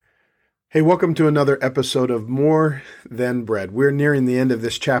Hey, welcome to another episode of More Than Bread. We're nearing the end of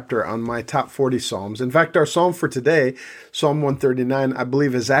this chapter on my top 40 Psalms. In fact, our Psalm for today, Psalm 139, I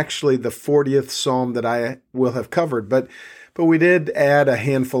believe is actually the 40th Psalm that I will have covered. But we did add a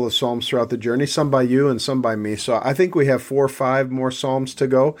handful of Psalms throughout the journey, some by you and some by me. So I think we have 4 or 5 more Psalms to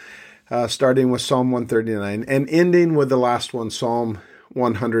go, starting with Psalm 139 and ending with the last one, Psalm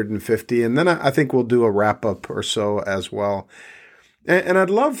 150. And then I think we'll do a wrap-up or so as well. And I'd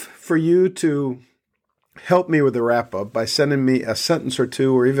love for you to help me with the wrap-up by sending me a sentence or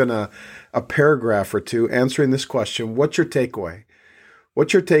two or even a paragraph or two answering this question. What's your takeaway?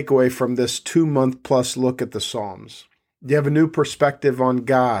 What's your takeaway from this 2-month plus look at the Psalms? Do you have a new perspective on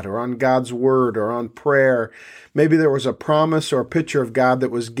God or on God's Word or on prayer? Maybe there was a promise or a picture of God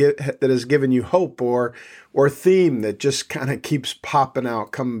that has given you hope or theme that just kind of keeps popping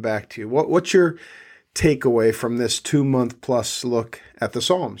out, coming back to you. What's your takeaway from this 2-month plus look at the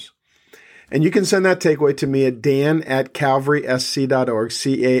Psalms? And you can send that takeaway to me at dan@calvarysc.org,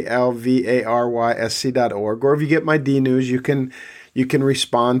 CALVARYSC.org, or if you get my D News, you can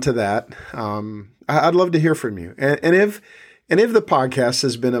respond to that. I'd love to hear from you. And if the podcast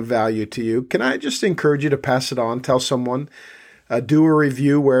has been of value to you, can I just encourage you to pass it on, tell someone, do a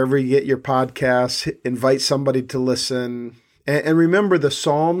review wherever you get your podcasts, invite somebody to listen. And remember, the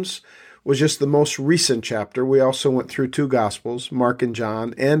Psalms was just the most recent chapter. We also went through 2 Gospels, Mark and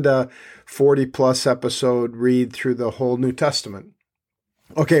John, and a 40-plus episode read through the whole New Testament.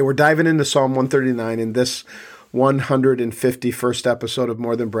 Okay, we're diving into Psalm 139 in this 151st episode of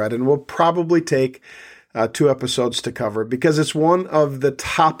More Than Bread, and we'll probably take 2 episodes to cover because it's one of the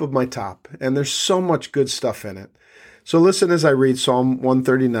top of my top, and there's so much good stuff in it. So listen as I read Psalm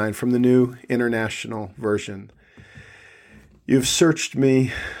 139 from the New International Version. You've searched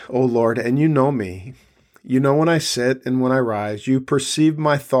me, O Lord, and you know me. You know when I sit and when I rise. You perceive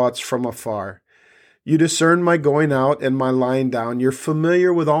my thoughts from afar. You discern my going out and my lying down. You're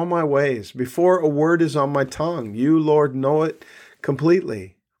familiar with all my ways. Before a word is on my tongue, you, Lord, know it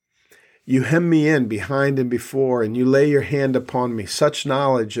completely. You hem me in behind and before, and you lay your hand upon me. Such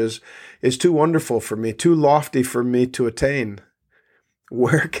knowledge is too wonderful for me, too lofty for me to attain.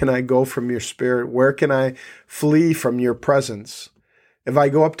 Where can I go from your spirit? Where can I flee from your presence? If I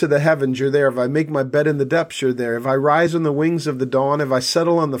go up to the heavens, you're there. If I make my bed in the depths, you're there. If I rise on the wings of the dawn, if I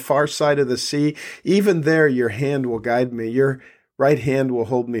settle on the far side of the sea, even there your hand will guide me. Your right hand will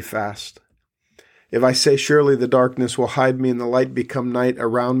hold me fast. If I say, surely the darkness will hide me and the light become night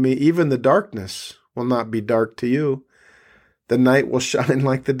around me, even the darkness will not be dark to you. The night will shine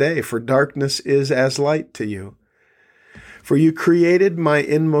like the day, for darkness is as light to you. For you created my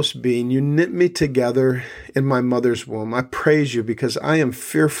inmost being. You knit me together in my mother's womb. I praise you because I am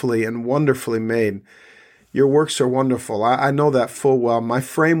fearfully and wonderfully made. Your works are wonderful. I know that full well. My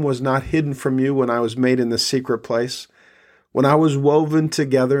frame was not hidden from you when I was made in the secret place. When I was woven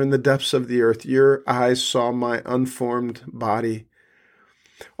together in the depths of the earth, your eyes saw my unformed body.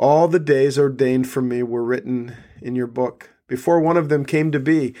 All the days ordained for me were written in your book, before one of them came to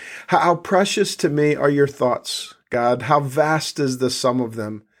be. How precious to me are your thoughts, God, how vast is the sum of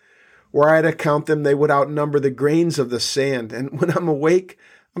them. Were I to count them, they would outnumber the grains of the sand. And when I'm awake,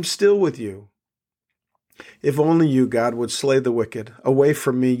 I'm still with you. If only you, God, would slay the wicked. Away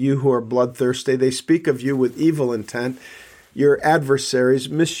from me, you who are bloodthirsty. They speak of you with evil intent. Your adversaries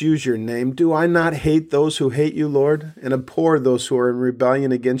misuse your name. Do I not hate those who hate you, Lord, and abhor those who are in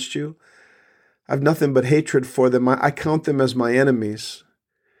rebellion against you? I've nothing but hatred for them. I count them as my enemies.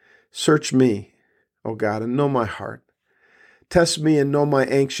 Search me, O God, and know my heart. Test me and know my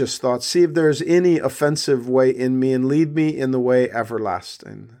anxious thoughts. See if there is any offensive way in me and lead me in the way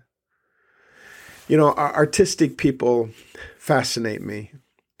everlasting. You know, artistic people fascinate me.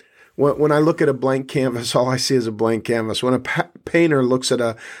 When I look at a blank canvas, all I see is a blank canvas. When a painter looks at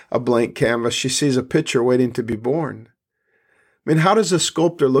a blank canvas, she sees a picture waiting to be born. I mean, how does a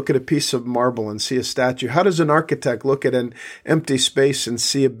sculptor look at a piece of marble and see a statue? How does an architect look at an empty space and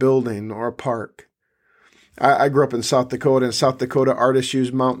see a building or a park? I grew up in South Dakota. In South Dakota, artists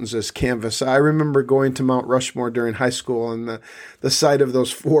use mountains as canvas. I remember going to Mount Rushmore during high school, and the sight of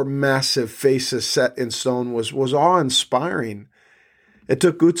those 4 massive faces set in stone was awe-inspiring. It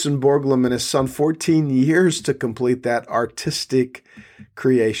took Gutzen Borglum and his son 14 years to complete that artistic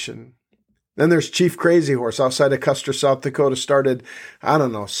creation. Then there's Chief Crazy Horse outside of Custer, South Dakota, started,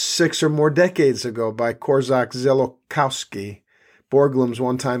 6 or more decades ago by Korzak Zelokowski, Borglum's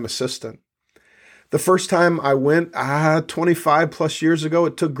one-time assistant. The first time I went, 25 plus years ago,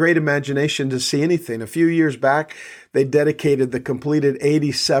 it took great imagination to see anything. A few years back, they dedicated the completed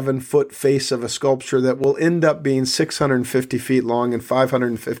 87-foot face of a sculpture that will end up being 650 feet long and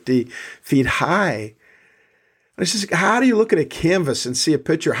 550 feet high. It's just, how do you look at a canvas and see a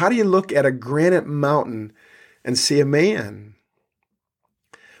picture? How do you look at a granite mountain and see a man?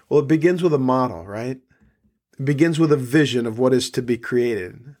 Well, it begins with a model, right? It begins with a vision of what is to be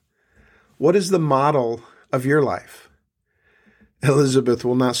created. What is the model of your life? Elizabeth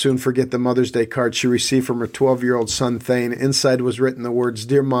will not soon forget the Mother's Day card she received from her 12-year-old son, Thane. Inside was written the words,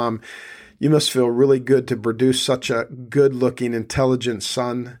 "Dear Mom, you must feel really good to produce such a good-looking, intelligent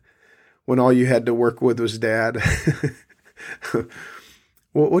son when all you had to work with was Dad." Well,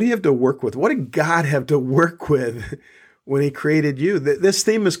 what do you have to work with? What did God have to work with when he created you? This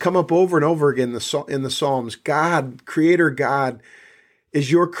theme has come up over and over again in the Psalms. God, Creator God, is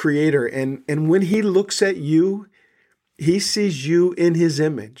your creator. And when he looks at you, he sees you in his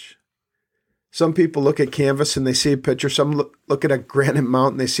image. Some people look at canvas and they see a picture. Some look at a granite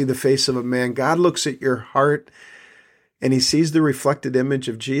mountain, they see the face of a man. God looks at your heart and he sees the reflected image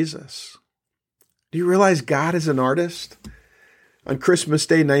of Jesus. Do you realize God is an artist? On Christmas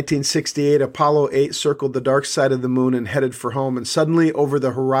Day, 1968, Apollo 8 circled the dark side of the moon and headed for home. And suddenly, over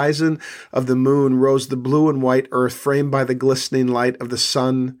the horizon of the moon rose the blue and white earth framed by the glistening light of the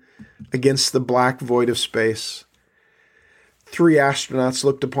sun against the black void of space. 3 astronauts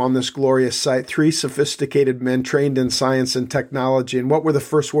looked upon this glorious sight, 3 sophisticated men trained in science and technology. And what were the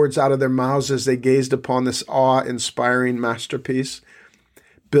first words out of their mouths as they gazed upon this awe-inspiring masterpiece?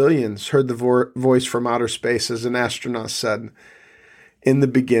 Billions heard the voice from outer space as an astronaut said, "In the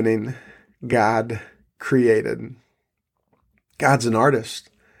beginning, God created." God's an artist.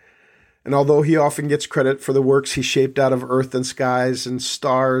 And although he often gets credit for the works he shaped out of earth and skies and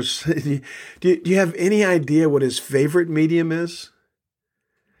stars, do you have any idea what his favorite medium is?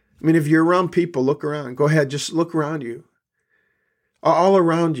 I mean, if you're around people, look around. Go ahead, just look around you. All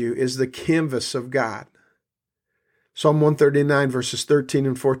around you is the canvas of God. Psalm 139, verses 13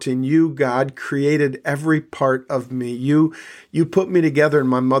 and 14, "You, God, created every part of me. You put me together in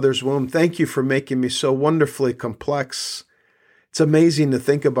my mother's womb. Thank you for making me so wonderfully complex. It's amazing to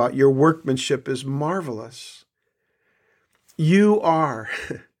think about. Your workmanship is marvelous." You are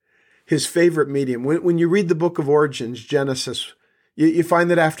his favorite medium. When you read the book of Origins, Genesis, you find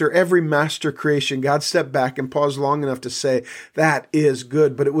that after every master creation, God stepped back and paused long enough to say, "That is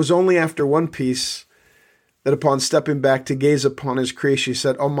good." But it was only after one piece that upon stepping back to gaze upon his creation, he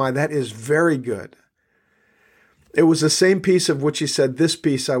said, "Oh my, that is very good." It was the same piece of which he said, "This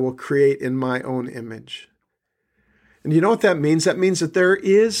piece I will create in my own image." And you know what that means? That means that there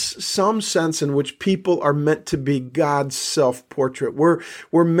is some sense in which people are meant to be God's self-portrait.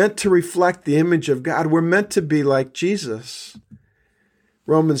 We're meant to reflect the image of God. We're meant to be like Jesus.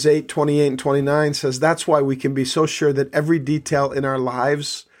 Romans 8, 28 and 29 says that's why we can be so sure that every detail in our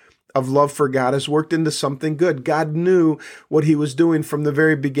lives of love for God has worked into something good. God knew what he was doing from the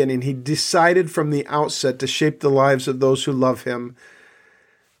very beginning. He decided from the outset to shape the lives of those who love him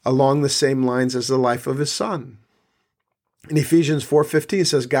along the same lines as the life of his son. In Ephesians 4:15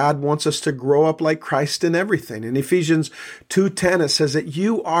 says God wants us to grow up like Christ in everything. In Ephesians 2:10 it says that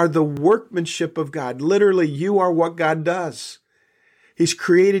you are the workmanship of God. Literally, you are what God does. He's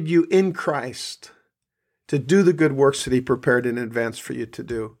created you in Christ to do the good works that he prepared in advance for you to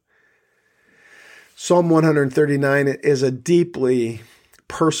do. Psalm 139 is a deeply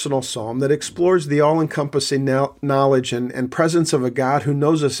personal psalm that explores the all-encompassing knowledge and presence of a God who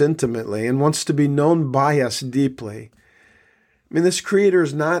knows us intimately and wants to be known by us deeply. I mean, this creator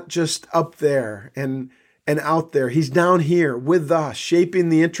is not just up there and out there. He's down here with us, shaping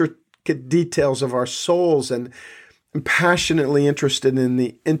the intricate details of our souls and passionately interested in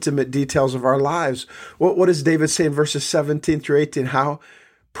the intimate details of our lives. What does David say in verses 17 through 18? How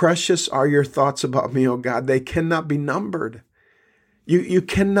precious are your thoughts about me, O God. They cannot be numbered. You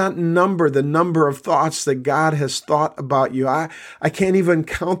cannot number the number of thoughts that God has thought about you. I can't even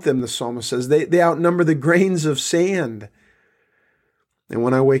count them, the psalmist says. They outnumber the grains of sand. And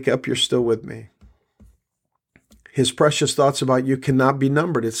when I wake up, you're still with me. His precious thoughts about you cannot be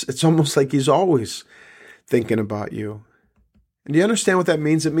numbered. It's almost like he's always thinking about you. And do you understand what that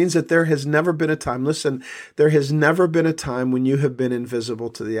means? It means that there has never been a time, listen, there has never been a time when you have been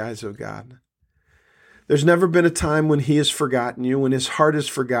invisible to the eyes of God. There's never been a time when he has forgotten you, when his heart has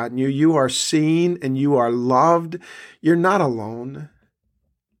forgotten you. You are seen and you are loved. You're not alone.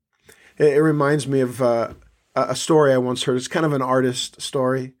 It reminds me of a story I once heard. It's kind of an artist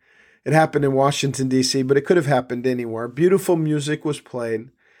story. It happened in Washington, D.C., but it could have happened anywhere. Beautiful music was played.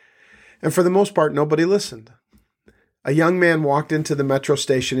 And for the most part, nobody listened. A young man walked into the metro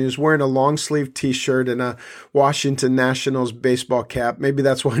station. He was wearing a long-sleeved T-shirt and a Washington Nationals baseball cap. Maybe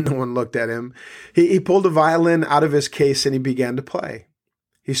that's why no one looked at him. He pulled a violin out of his case and he began to play.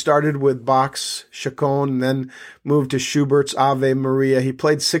 He started with Bach's Chaconne and then moved to Schubert's Ave Maria. He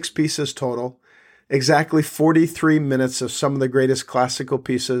played 6 pieces total, exactly 43 minutes of some of the greatest classical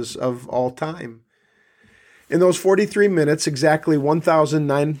pieces of all time. In those 43 minutes, exactly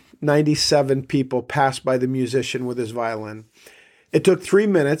 1,997 people passed by the musician with his violin. It took 3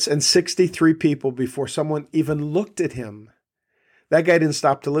 minutes and 63 people before someone even looked at him. That guy didn't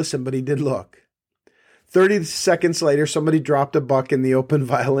stop to listen, but he did look. 30 seconds later, somebody dropped a buck in the open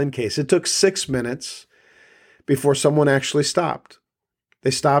violin case. It took 6 minutes before someone actually stopped.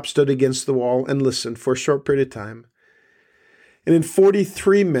 They stopped, stood against the wall, and listened for a short period of time. And in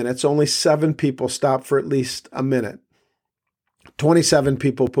 43 minutes, only 7 people stopped for at least a minute. 27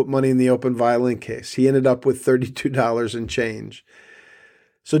 people put money in the open violin case. He ended up with $32 and change.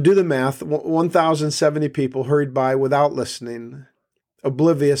 So do the math. 1,070 people hurried by without listening,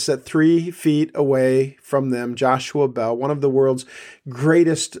 oblivious that 3 feet away from them, Joshua Bell, one of the world's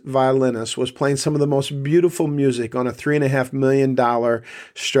greatest violinists, was playing some of the most beautiful music on a $3.5 million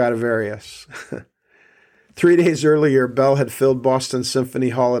Stradivarius. 3 days earlier, Bell had filled Boston Symphony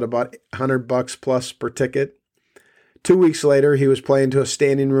Hall at about $100 plus per ticket. 2 weeks later, he was playing to a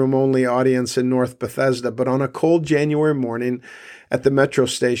standing room only audience in North Bethesda, but on a cold January morning at the metro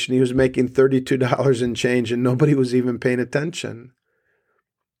station, he was making $32 and change, and nobody was even paying attention.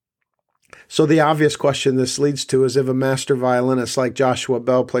 So the obvious question this leads to is, if a master violinist like Joshua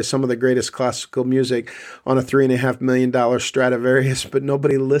Bell plays some of the greatest classical music on a $3.5 million Stradivarius, but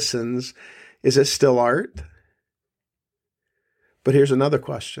nobody listens, is it still art? But here's another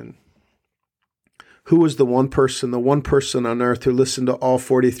question. Who was the one person on earth who listened to all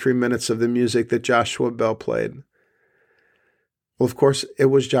 43 minutes of the music that Joshua Bell played? Well, of course, it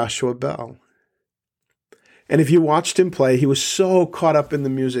was Joshua Bell. And if you watched him play, he was so caught up in the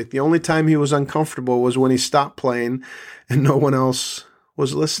music. The only time he was uncomfortable was when he stopped playing and no one else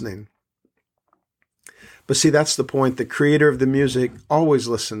was listening. But see, that's the point. The creator of the music always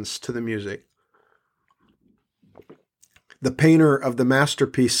listens to the music. The painter of the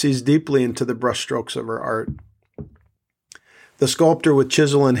masterpiece sees deeply into the brushstrokes of her art. The sculptor with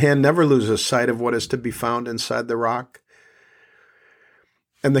chisel in hand never loses sight of what is to be found inside the rock.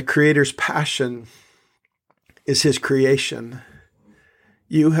 And the creator's passion is his creation.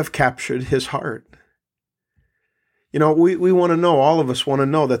 You have captured his heart. You know, we want to know, all of us want to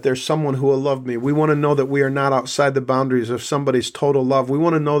know that there's someone who will love me. We want to know that we are not outside the boundaries of somebody's total love. We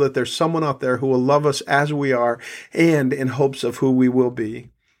want to know that there's someone out there who will love us as we are and in hopes of who we will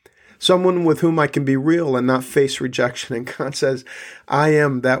be. Someone with whom I can be real and not face rejection. And God says, I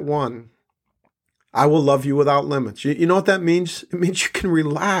am that one. I will love you without limits. You know what that means? It means you can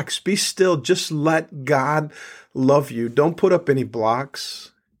relax, be still, just let God love you. Don't put up any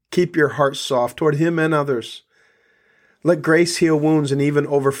blocks. Keep your heart soft toward Him and others. Let grace heal wounds and even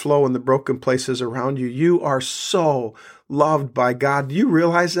overflow in the broken places around you. You are so loved by God. Do you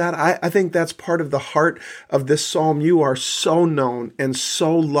realize that? I think that's part of the heart of this psalm. You are so known and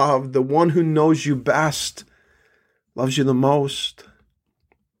so loved. The one who knows you best loves you the most.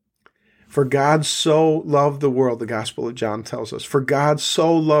 For God so loved the world, the Gospel of John tells us. For God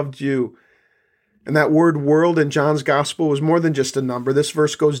so loved you. And that word world in John's Gospel was more than just a number. This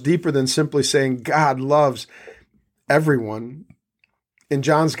verse goes deeper than simply saying God loves everyone. In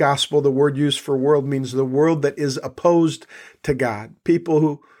John's Gospel, the word used for world means the world that is opposed to God.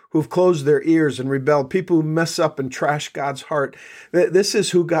 People who've closed their ears and rebelled. People who mess up and trash God's heart. This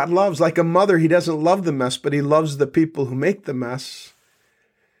is who God loves. Like a mother, He doesn't love the mess, but He loves the people who make the mess.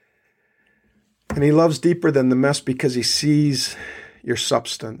 And He loves deeper than the mess because He sees your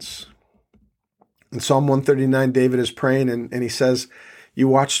substance. In Psalm 139, David is praying and he says, you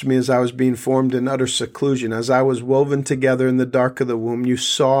watched me as I was being formed in utter seclusion. As I was woven together in the dark of the womb, you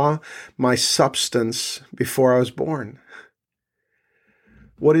saw my substance before I was born.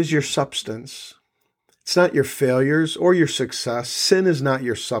 What is your substance? It's not your failures or your success. Sin is not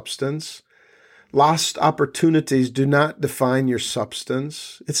your substance. Lost opportunities do not define your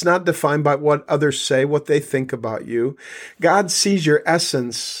substance. It's not defined by what others say, what they think about you. God sees your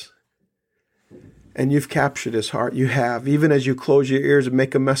essence. And you've captured His heart. You have. Even as you close your ears and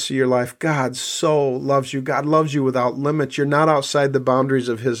make a mess of your life, God so loves you. God loves you without limits. You're not outside the boundaries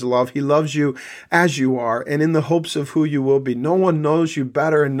of His love. He loves you as you are and in the hopes of who you will be. No one knows you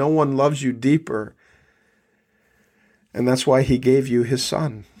better and no one loves you deeper. And that's why He gave you His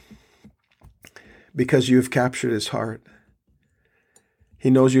Son. Because you have captured His heart. He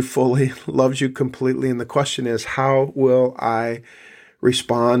knows you fully, loves you completely. And the question is, how will I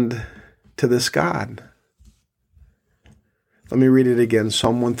respond to this God? Let me read it again.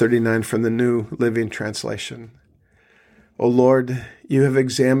 Psalm 139 from the New Living Translation. O Lord, you have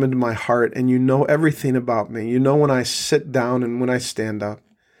examined my heart, and you know everything about me. You know when I sit down and when I stand up.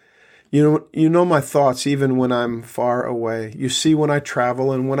 You know my thoughts even when I'm far away. You see when I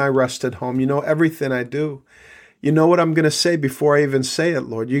travel and when I rest at home. You know everything I do. You know what I'm going to say before I even say it,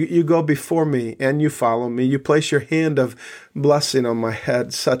 Lord. You go before me and you follow me. You place your hand of blessing on my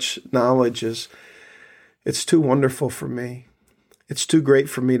head. Such knowledge it's too wonderful for me. It's too great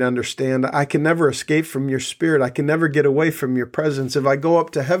for me to understand. I can never escape from your spirit. I can never get away from your presence. If I go up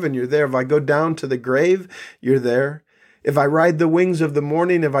to heaven, you're there. If I go down to the grave, you're there. If I ride the wings of the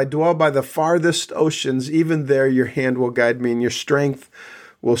morning, if I dwell by the farthest oceans, even there your hand will guide me and your strength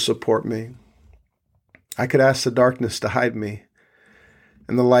will support me. I could ask the darkness to hide me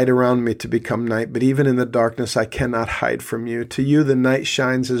and the light around me to become night, but even in the darkness I cannot hide from you. To you the night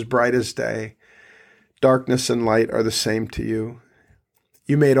shines as bright as day. Darkness and light are the same to you.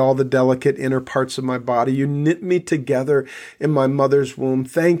 You made all the delicate inner parts of my body. You knit me together in my mother's womb.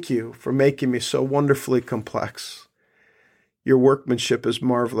 Thank you for making me so wonderfully complex. Your workmanship is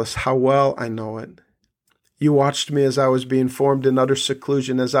marvelous. How well I know it. You watched me as I was being formed in utter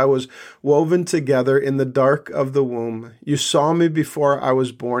seclusion, as I was woven together in the dark of the womb. You saw me before I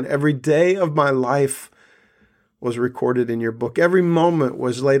was born. Every day of my life was recorded in your book. Every moment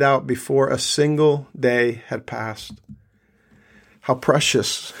was laid out before a single day had passed. How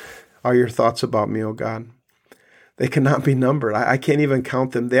precious are your thoughts about me, O God. They cannot be numbered. I can't even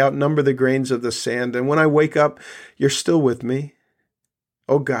count them. They outnumber the grains of the sand. And when I wake up, you're still with me.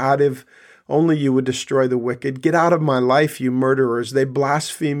 O God, if only you would destroy the wicked. Get out of my life, you murderers. They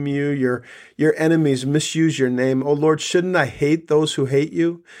blaspheme you. Your enemies misuse your name. O Lord, shouldn't I hate those who hate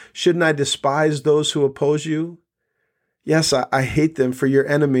you? Shouldn't I despise those who oppose you? Yes, I hate them, for your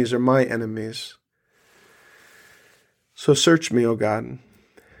enemies are my enemies. So search me, O God,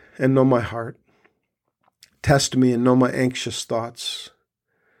 and know my heart. Test me and know my anxious thoughts.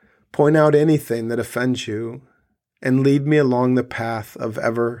 Point out anything that offends you, and lead me along the path of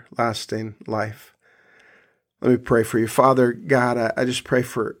everlasting life. Let me pray for you. Father God, I just pray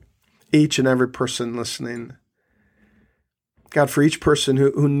for each and every person listening. God, for each person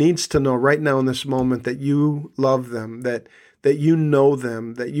who needs to know right now in this moment that you love them, that you know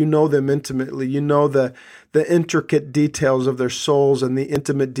them intimately. You know the intricate details of their souls and the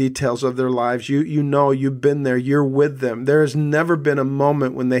intimate details of their lives. You know, you've been there. You're with them. There has never been a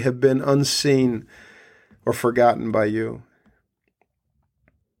moment when they have been unseen or forgotten by you.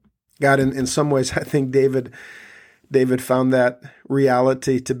 God, in some ways, I think David found that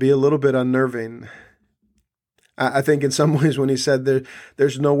reality to be a little bit unnerving. I think in some ways when he said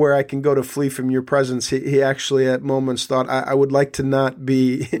there's nowhere I can go to flee from your presence, he actually at moments thought, I would like to not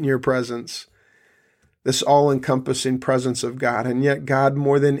be in your presence, this all-encompassing presence of God. And yet God,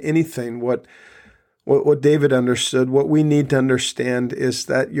 more than anything, what David understood, what we need to understand is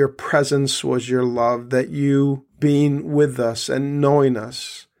that your presence was your love, that you being with us and knowing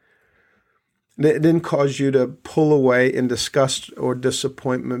us. It didn't cause you to pull away in disgust or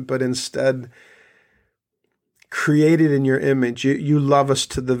disappointment, but instead created in your image. You love us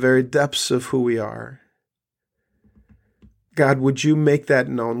to the very depths of who we are. God, would you make that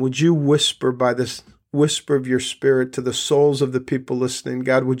known? Would you whisper by this whisper of your spirit to the souls of the people listening?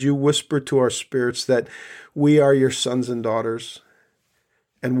 God, would you whisper to our spirits that we are your sons and daughters,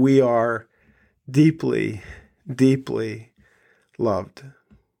 and we are deeply, deeply loved.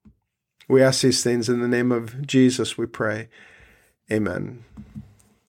 We ask these things in the name of Jesus, we pray. Amen.